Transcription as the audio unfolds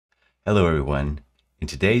Hello everyone. In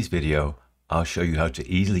today's video, I'll show you how to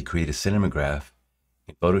easily create a cinemagraph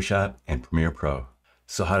in Photoshop and Premiere Pro.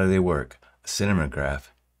 So how do they work? A cinemagraph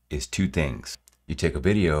is two things. You take a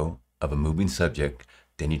video of a moving subject,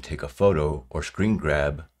 then you take a photo or screen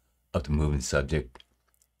grab of the moving subject,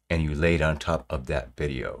 and you lay it on top of that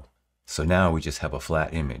video. So now we just have a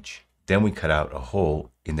flat image. Then we cut out a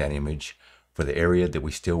hole in that image for the area that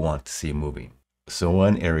we still want to see moving. So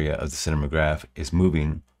one area of the cinemagraph is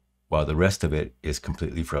moving while the rest of it is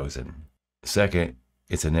completely frozen. Second,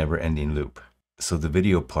 it's a never-ending loop. So the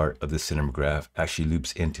video part of the cinemagraph actually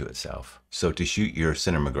loops into itself. So to shoot your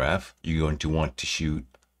cinemagraph, you're going to want to shoot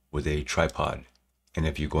with a tripod. And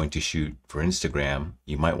if you're going to shoot for Instagram,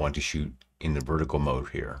 you might want to shoot in the vertical mode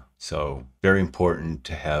here. So very important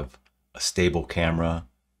to have a stable camera.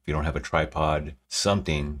 If you don't have a tripod,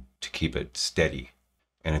 something to keep it steady.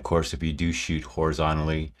 And of course, if you do shoot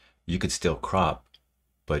horizontally, you could still crop,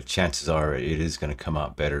 but chances are it is going to come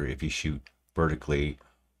out better if you shoot vertically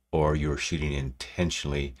or you're shooting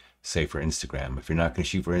intentionally, say for Instagram. If you're not going to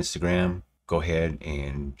shoot for Instagram, go ahead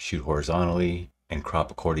and shoot horizontally and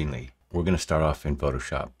crop accordingly. We're going to start off in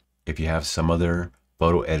Photoshop. If you have some other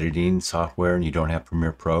photo editing software and you don't have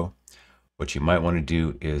Premiere Pro, what you might want to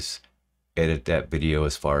do is edit that video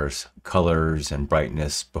as far as colors and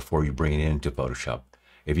brightness before you bring it into Photoshop.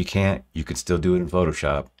 If you can't, you can still do it in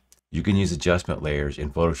Photoshop. You can use adjustment layers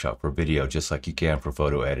in Photoshop for video just like you can for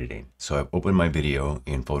photo editing. So I've opened my video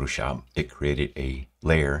in Photoshop. It created a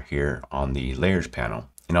layer here on the layers panel.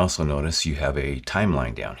 And also notice you have a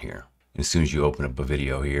timeline down here. And as soon as you open up a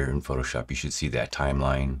video here in Photoshop, you should see that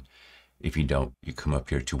timeline. If you don't, you come up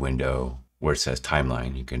here to window where it says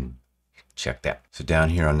timeline. You can check that. So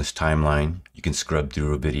down here on this timeline, you can scrub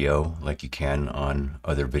through a video like you can on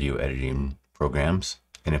other video editing programs.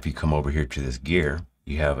 And if you come over here to this gear,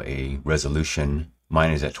 you have a resolution.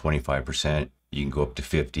 Mine is at 25%. You can go up to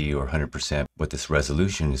 50 or 100%. What this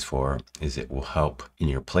resolution is for is it will help in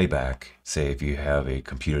your playback. Say if you have a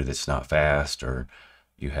computer that's not fast or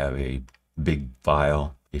you have a big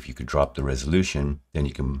file, if you could drop the resolution, then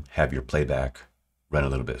you can have your playback run a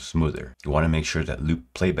little bit smoother. You want to make sure that loop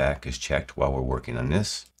playback is checked while we're working on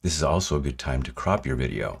this. This is also a good time to crop your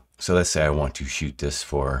video. So let's say I want to shoot this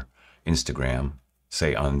for Instagram,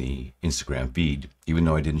 say on the Instagram feed, even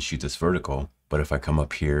though I didn't shoot this vertical, but if I come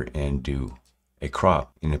up here and do a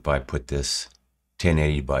crop, and if I put this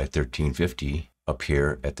 1080 by 1350 up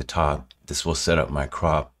here at the top, this will set up my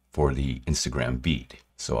crop for the Instagram feed.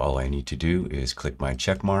 So all I need to do is click my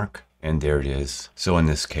check mark, and there it is. So in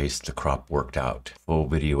this case, the crop worked out. Full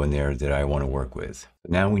video in there that I want to work with.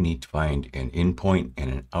 Now we need to find an in point and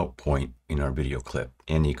an out point in our video clip.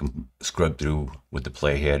 And you can scrub through with the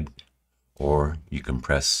playhead, or you can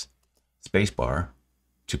press spacebar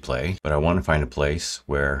to play. But I want to find a place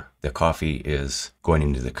where the coffee is going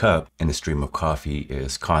into the cup and the stream of coffee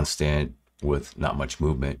is constant with not much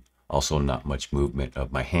movement. Also not much movement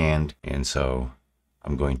of my hand. And so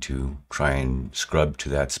I'm going to try and scrub to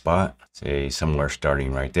that spot, say somewhere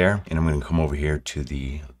starting right there. And I'm going to come over here to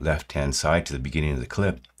the left-hand side to the beginning of the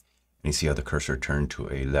clip. And you see how the cursor turned to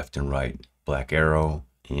a left and right black arrow.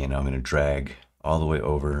 And I'm going to drag all the way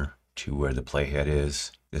over to where the playhead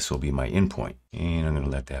is. This will be my endpoint. And I'm going to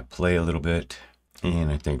let that play a little bit. And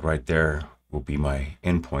I think right there will be my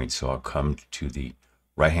endpoint. So I'll come to the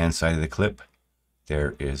right-hand side of the clip.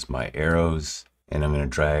 There is my arrows. And I'm going to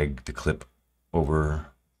drag the clip over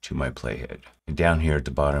to my playhead. And down here at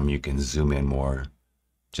the bottom, you can zoom in more.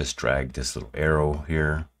 Just drag this little arrow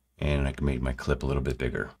here, and I can make my clip a little bit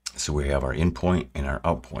bigger. So we have our in point and our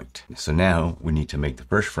out point. So now we need to make the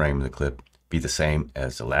first frame of the clip be the same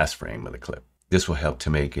as the last frame of the clip. This will help to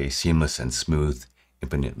make a seamless and smooth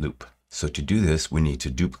infinite loop. So to do this, we need to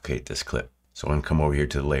duplicate this clip. So I'm going to come over here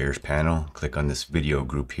to the layers panel, click on this video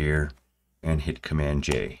group here, and hit Command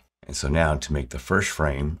J. And so now to make the first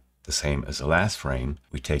frame the same as the last frame,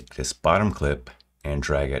 we take this bottom clip and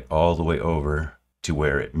drag it all the way over to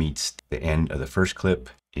where it meets the end of the first clip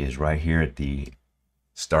is right here at the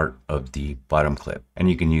start of the bottom clip. And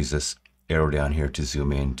you can use this arrow down here to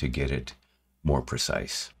zoom in to get it more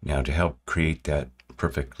precise. Now to help create that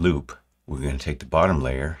perfect loop, we're going to take the bottom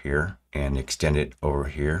layer here and extend it over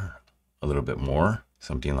here a little bit more,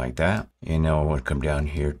 something like that. And now I want to come down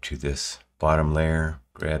here to this bottom layer,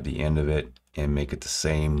 grab the end of it, and make it the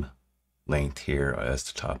same length here as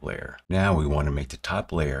the top layer. Now we want to make the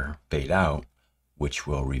top layer fade out, which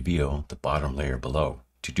will reveal the bottom layer below.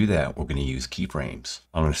 To do that, we're going to use keyframes.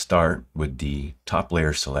 I'm going to start with the top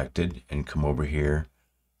layer selected and come over here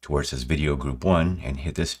to where it says video group 1 and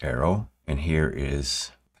hit this arrow. And here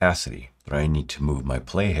is opacity. But I need to move my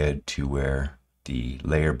playhead to where the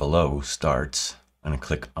layer below starts, I'm going to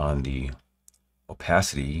click on the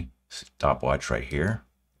opacity stopwatch right here,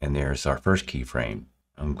 and there's our first keyframe.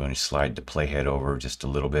 I'm going to slide the playhead over just a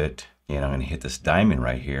little bit, and I'm going to hit this diamond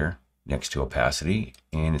right here next to opacity,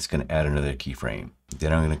 and it's going to add another keyframe.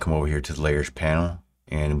 Then I'm going to come over here to the layers panel,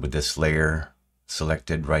 and with this layer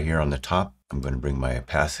selected right here on the top, I'm going to bring my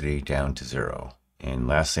opacity down to 0. And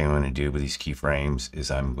last thing I'm going to do with these keyframes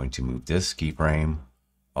is I'm going to move this keyframe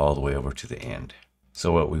all the way over to the end.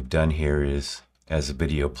 So what we've done here is, as the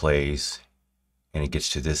video plays and it gets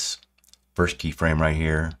to this first keyframe right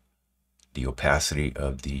here, the opacity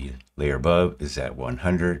of the layer above is at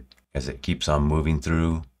 100. As it keeps on moving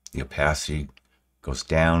through, the opacity goes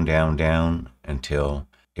down, down, down until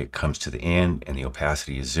it comes to the end and the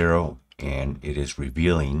opacity is 0, and it is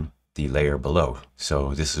revealing the layer below.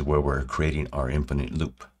 So this is where we're creating our infinite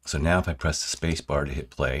loop. So now if I press the space bar to hit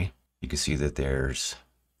play, you can see that there's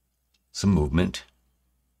some movement,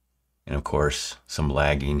 and of course some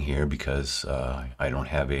lagging here because I don't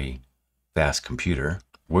have a fast computer.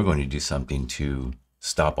 We're going to do something to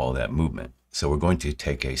stop all that movement. So we're going to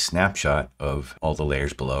take a snapshot of all the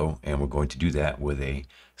layers below, and we're going to do that with a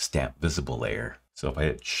stamp visible layer. So if I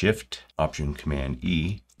hit Shift, Option, Command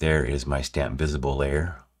E, there is my stamp visible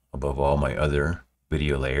layer above all my other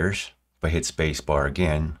video layers. If I hit space bar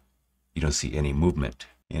again, you don't see any movement.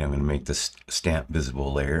 And I'm going to make this stamp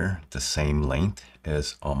visible layer the same length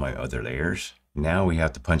as all my other layers. Now we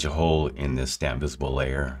have to punch a hole in this stamp visible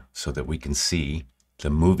layer so that we can see the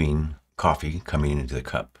moving coffee coming into the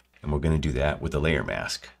cup. And we're going to do that with the layer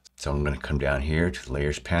mask. So I'm going to come down here to the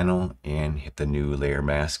layers panel and hit the new layer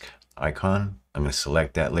mask icon. I'm going to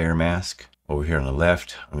select that layer mask. Over here on the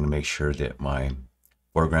left, I'm going to make sure that my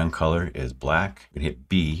foreground color is black. I'm going to hit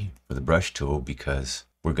B for the brush tool because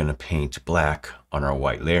we're going to paint black on our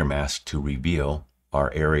white layer mask to reveal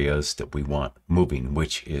our areas that we want moving,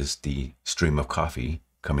 which is the stream of coffee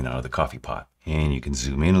coming out of the coffee pot. And you can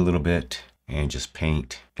zoom in a little bit and just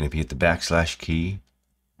paint. And if you hit the backslash key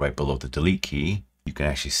right below the delete key, you can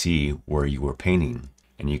actually see where you were painting.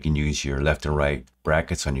 And you can use your left and right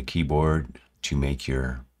brackets on your keyboard to make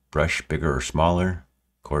your brush bigger or smaller.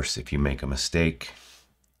 Of course, if you make a mistake,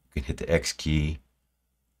 you can hit the X key,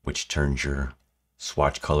 which turns your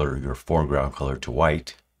swatch color or your foreground color to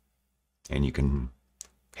white, and you can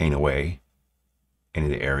paint away any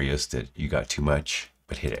of the areas that you got too much.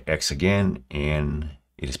 But hit X again, and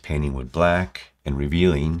it is painting with black and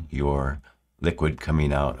revealing your liquid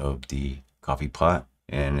coming out of the coffee pot.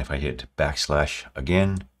 And if I hit backslash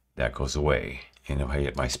again, that goes away. And if I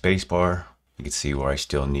hit my space bar, you can see where I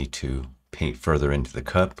still need to paint further into the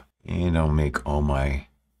cup. And I'll make all my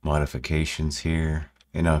modifications here,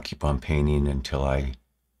 and I'll keep on painting until I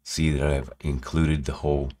see that I've included the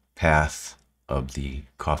whole path of the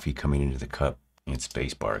coffee coming into the cup. And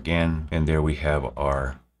space bar again, and there we have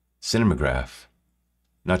our Cinemagraph.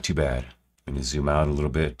 Not too bad. I'm going to zoom out a little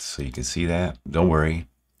bit so you can see that. Don't worry,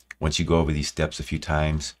 once you go over these steps a few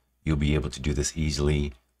times, you'll be able to do this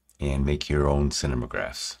easily and make your own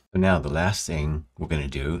cinemagraphs. So now the last thing we're going to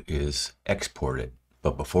do is export it.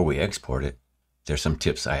 But before we export it, there's some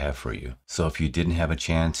tips I have for you. So if you didn't have a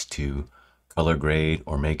chance to color grade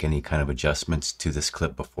or make any kind of adjustments to this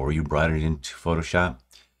clip before you brought it into Photoshop,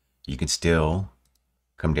 you can still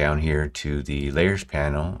come down here to the layers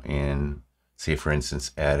panel and say, for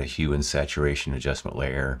instance, add a hue and saturation adjustment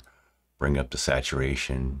layer, bring up the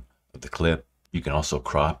saturation of the clip. You can also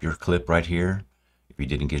crop your clip right here if you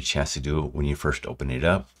didn't get a chance to do it when you first open it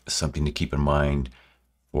up. Something to keep in mind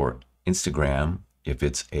for Instagram, if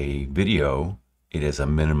it's a video, it is a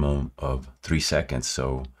minimum of 3 seconds.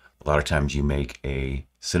 So a lot of times you make a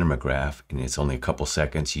cinemagraph and it's only a couple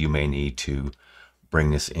seconds. You may need to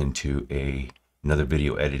bring this into another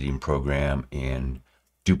video editing program and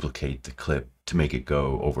duplicate the clip to make it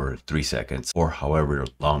go over 3 seconds or however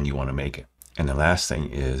long you want to make it. And the last thing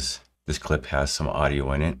is this clip has some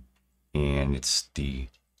audio in it, and it's the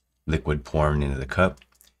liquid pouring into the cup.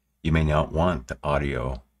 You may not want the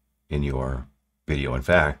audio in your video. In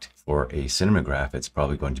fact, for a cinemagraph, it's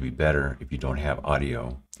probably going to be better if you don't have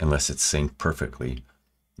audio unless it's synced perfectly.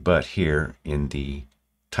 But here in the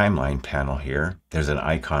timeline panel here, there's an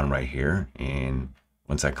icon right here, and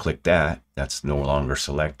once I click that, that's no longer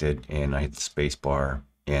selected, and I hit the space bar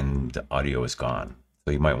and the audio is gone.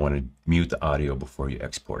 So you might want to mute the audio before you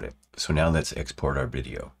export it. So now let's export our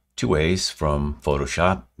video. 2 ways from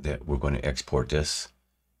Photoshop that we're going to export this,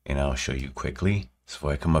 and I'll show you quickly. So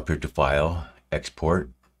I come up here to File, Export,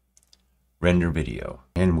 Render Video,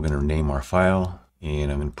 and we're going to name our file,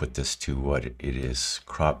 and I'm going to put this to what it is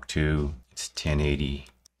cropped to. It's 1080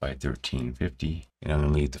 by 1350. And I'm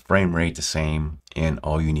going to leave the frame rate the same. And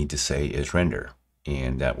all you need to say is render.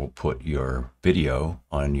 And that will put your video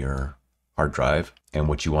on your hard drive. And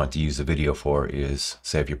what you want to use the video for is,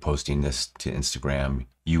 say if you're posting this to Instagram,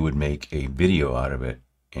 you would make a video out of it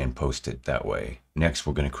and post it that way. Next,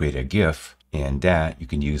 we're going to create a GIF, and that you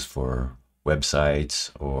can use for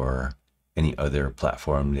websites or any other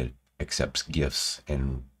platform that accepts GIFs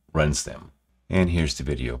and runs them. And here's the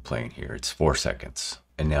video playing here. It's 4 seconds.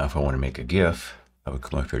 And now if I want to make a GIF, I would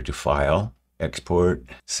come up here to File, Export,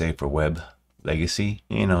 Save for Web Legacy.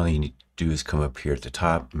 And all you need to do is come up here at the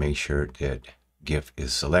top, make sure that GIF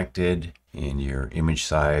is selected and your image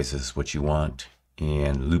size is what you want.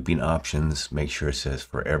 And looping options, make sure it says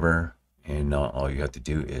forever. And now all you have to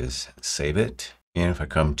do is save it. And if I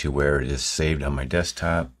come to where it is saved on my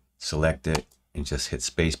desktop, select it and just hit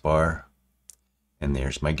spacebar. And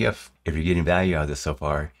there's my GIF. If you're getting value out of this so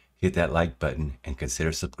far, hit that like button and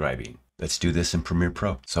consider subscribing. Let's do this in Premiere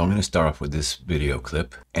Pro. So I'm going to start off with this video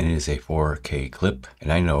clip, and it is a 4K clip.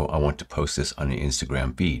 And I know I want to post this on the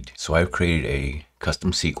Instagram feed. So I've created a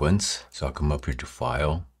custom sequence. So I'll come up here to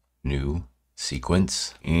File, New,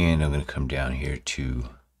 Sequence, and I'm going to come down here to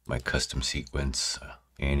my custom sequence,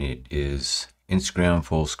 and it is Instagram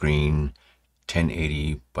full screen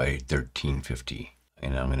 1080 by 1350.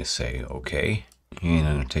 And I'm going to say OK, and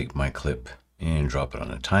I'm going to take my clip and drop it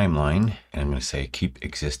on the timeline, and I'm going to say keep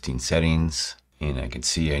existing settings, and I can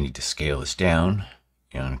see I need to scale this down,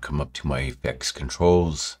 and I'm going to come up to my effects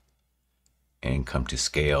controls and come to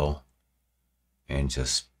scale and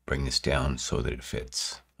just bring this down so that it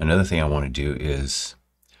fits. Another thing I want to do is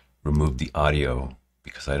remove the audio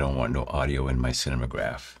because I don't want no audio in my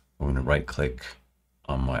Cinemagraph. I'm going to right click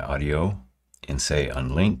on my audio and say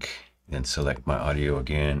unlink, then select my audio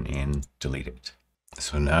again and delete it.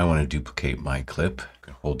 So now I want to duplicate my clip. I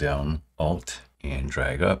can hold down Alt and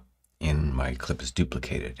drag up, and my clip is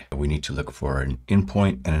duplicated. We need to look for an in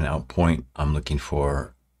point and an out point. I'm looking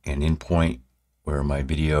for an in point where my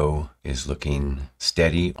video is looking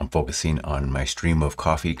steady. I'm focusing on my stream of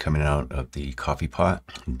coffee coming out of the coffee pot.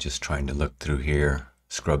 I'm just trying to look through here,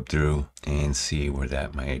 scrub through and see where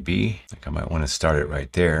that might be. Like I might want to start it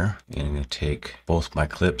right there. And I'm going to take both my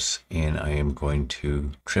clips and I am going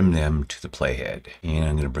to trim them to the playhead. And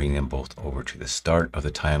I'm going to bring them both over to the start of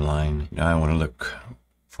the timeline. Now I want to look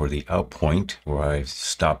for the out point where I've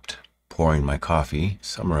stopped pouring my coffee.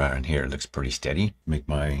 Somewhere around here. It looks pretty steady. Make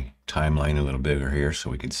my timeline a little bigger here so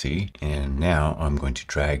we can see. And now I'm going to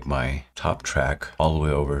drag my top track all the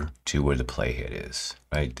way over to where the playhead is,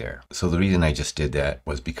 right there. So the reason I just did that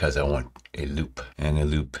was because I want a loop, and a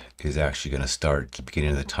loop is actually going to start at the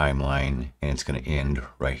beginning of the timeline and it's going to end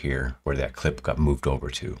right here where that clip got moved over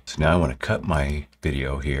to. So now I want to cut my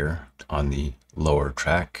video here on the lower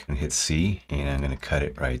track and hit C, and I'm going to cut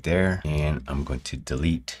it right there, and I'm going to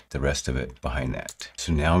delete the rest of it behind that.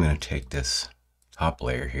 So now I'm going to take this top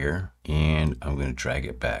layer here and I'm going to drag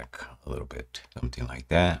it back a little bit, something like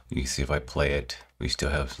that. You can see if I play it, we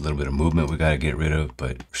still have a little bit of movement we got to get rid of,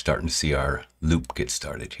 but we're starting to see our loop get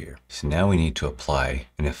started here. So now we need to apply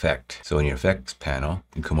an effect. So in your effects panel,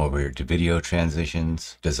 you can come over here to video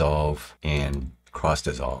transitions, dissolve, and cross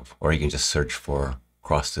dissolve, or you can just search for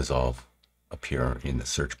cross dissolve up here in the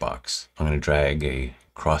search box. I'm going to drag a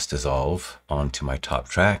cross dissolve onto my top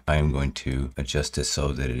track. I'm going to adjust it so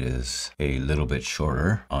that it is a little bit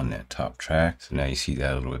shorter on that top track. So now you see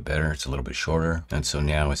that a little bit better. It's a little bit shorter. And so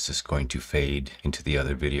now it's just going to fade into the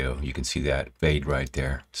other video. You can see that fade right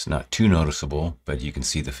there. It's not too noticeable, but you can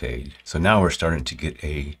see the fade. So now we're starting to get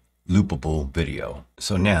a loopable video.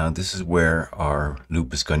 So now this is where our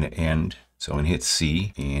loop is going to end. So I'm going to hit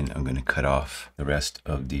C, and I'm going to cut off the rest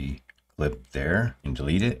of the clip there and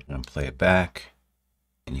delete it and play it back,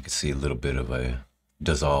 and you can see a little bit of a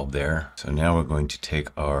dissolve there. So now we're going to take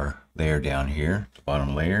our layer down here, the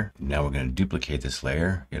bottom layer. Now we're going to duplicate this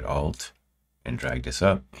layer, hit Alt and drag this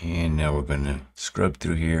up, and now we're going to scrub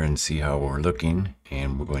through here and see how we're looking,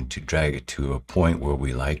 and we're going to drag it to a point where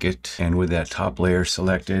we like it. And with that top layer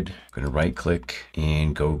selected, I'm going to right click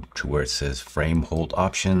and go to where it says frame hold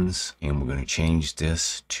options, and we're going to change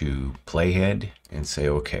this to playhead and say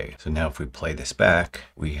OK. So now if we play this back,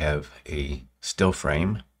 we have a still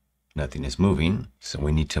frame. Nothing is moving. So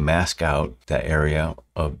we need to mask out that area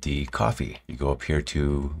of the coffee. You go up here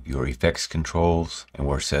to your effects controls, and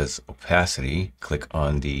where it says opacity, click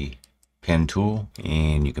on the pen tool,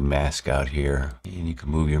 and you can mask out here, and you can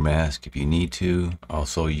move your mask if you need to.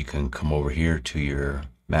 Also, you can come over here to your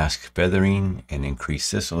mask feathering and increase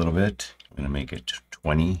this a little bit. I'm going to make it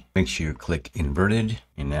 20. Make sure you click inverted.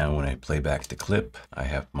 And now when I play back the clip, I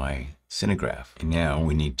have my Cinemagraph. And now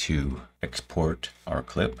we need to export our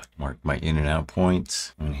clip. Mark my in and out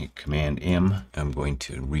points. I'm going to hit Command M. I'm going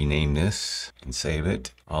to rename this and save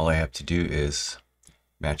it. All I have to do is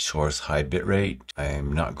match source high bitrate. I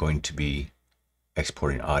am not going to be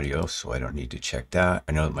exporting audio, so I don't need to check that.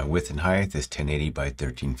 I know that my width and height is 1080 by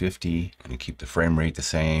 1350. I'm going to keep the frame rate the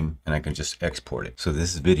same, and I can just export it. So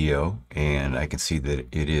this is video, and I can see that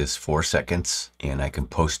it is 4 seconds, and I can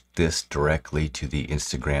post this directly to the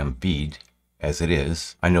Instagram feed as it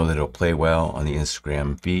is. I know that it'll play well on the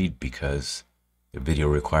Instagram feed because the video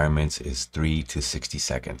requirements is 3 to 60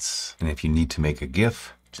 seconds. And if you need to make a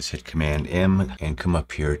GIF, just hit Command M and come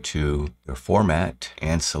up here to your format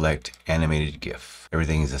and select animated GIF.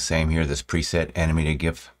 Everything is the same here. This preset animated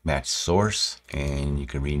GIF match source, and you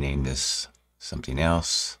can rename this something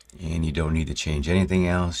else, and you don't need to change anything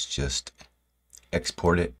else. Just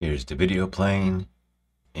export it. Here's the video playing,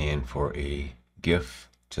 and for a GIF,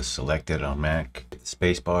 just select it on Mac, hit the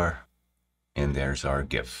space bar, and there's our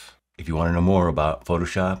GIF. If you want to know more about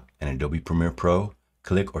Photoshop and Adobe Premiere Pro,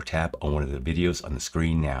 click or tap on one of the videos on the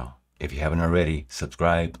screen now. If you haven't already,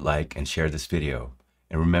 subscribe, like, and share this video.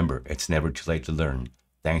 And remember, it's never too late to learn.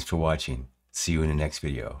 Thanks for watching. See you in the next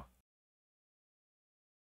video.